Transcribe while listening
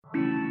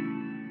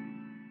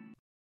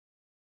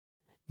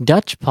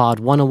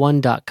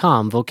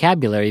DutchPod101.com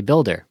Vocabulary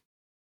Builder.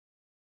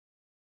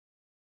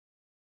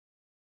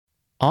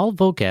 All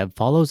vocab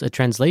follows a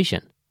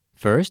translation.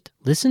 First,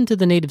 listen to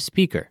the native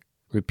speaker.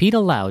 Repeat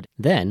aloud,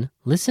 then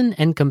listen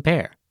and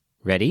compare.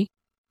 Ready?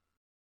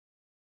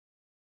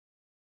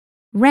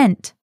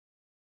 Rent,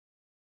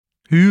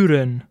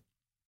 huren,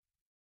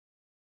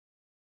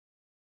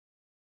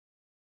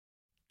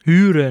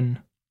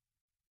 huren,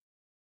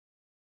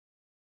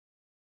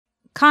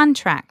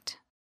 contract,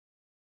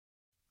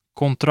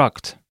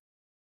 contract,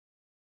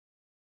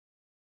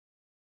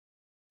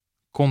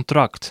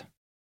 contract,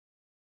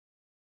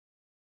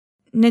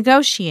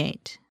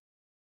 negotiate,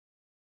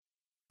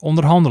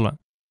 onderhandelen,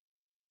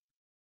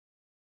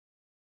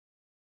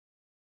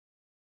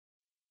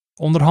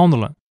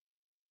 onderhandelen,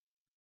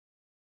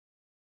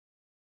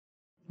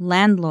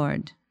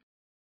 landlord,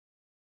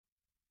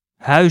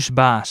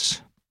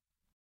 huisbaas,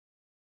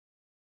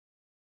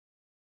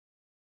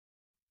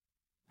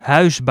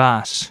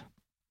 huisbaas,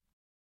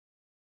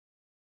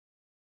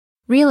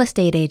 real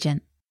estate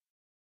agent,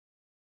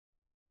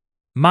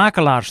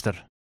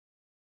 makelaarster,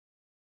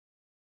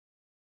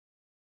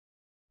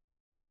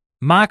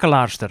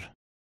 makelaarster,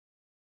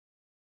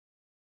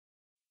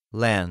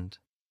 land,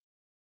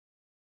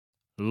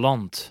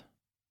 land,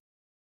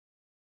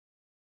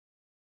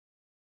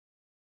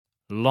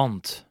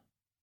 land,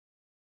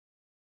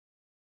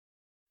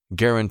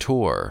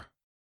 guarantor,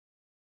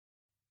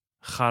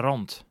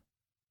 garant,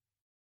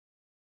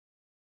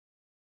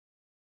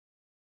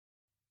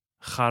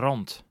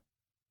 garant,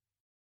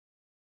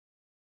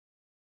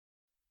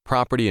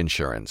 property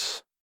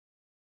insurance,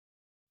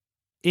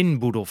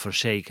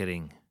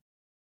 inboedelverzekering,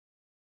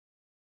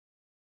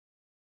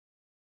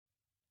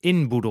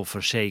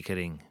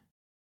 inboedelverzekering,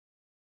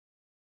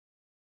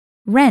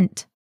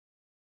 rent,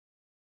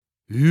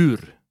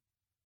 huur,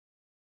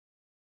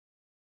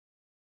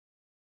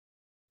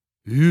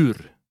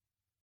 huur,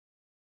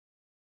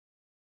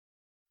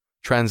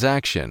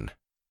 transaction,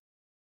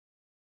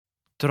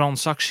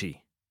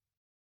 transactie,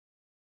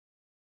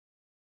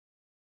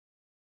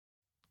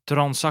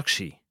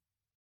 transactie,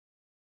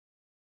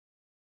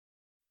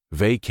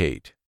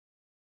 vacate,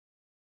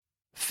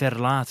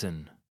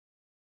 verlaten,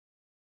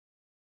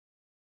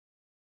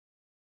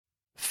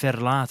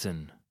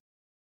 verlaten,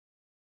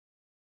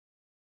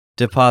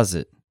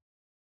 deposit,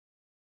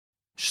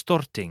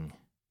 storting,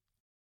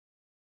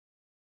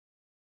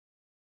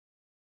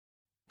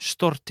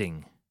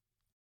 storting,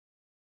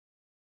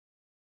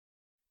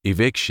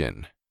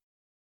 eviction,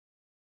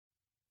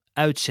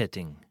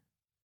 uitzetting,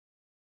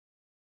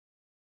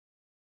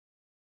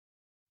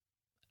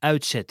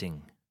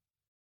 uitzetting,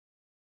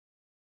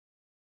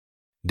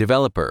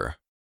 developer,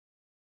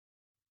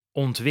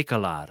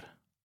 ontwikkelaar,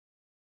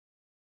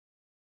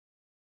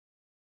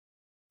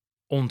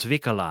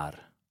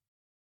 ontwikkelaar,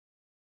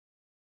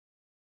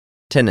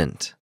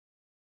 tenant,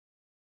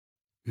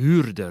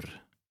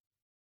 huurder,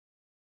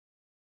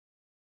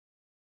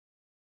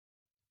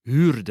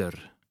 huurder.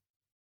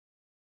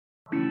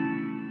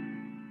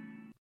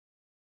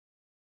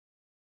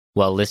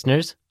 Well,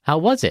 listeners, how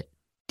was it?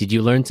 Did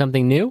you learn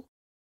something new?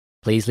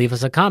 Please leave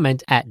us a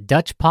comment at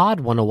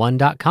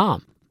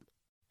DutchPod101.com.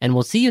 And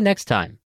we'll see you next time.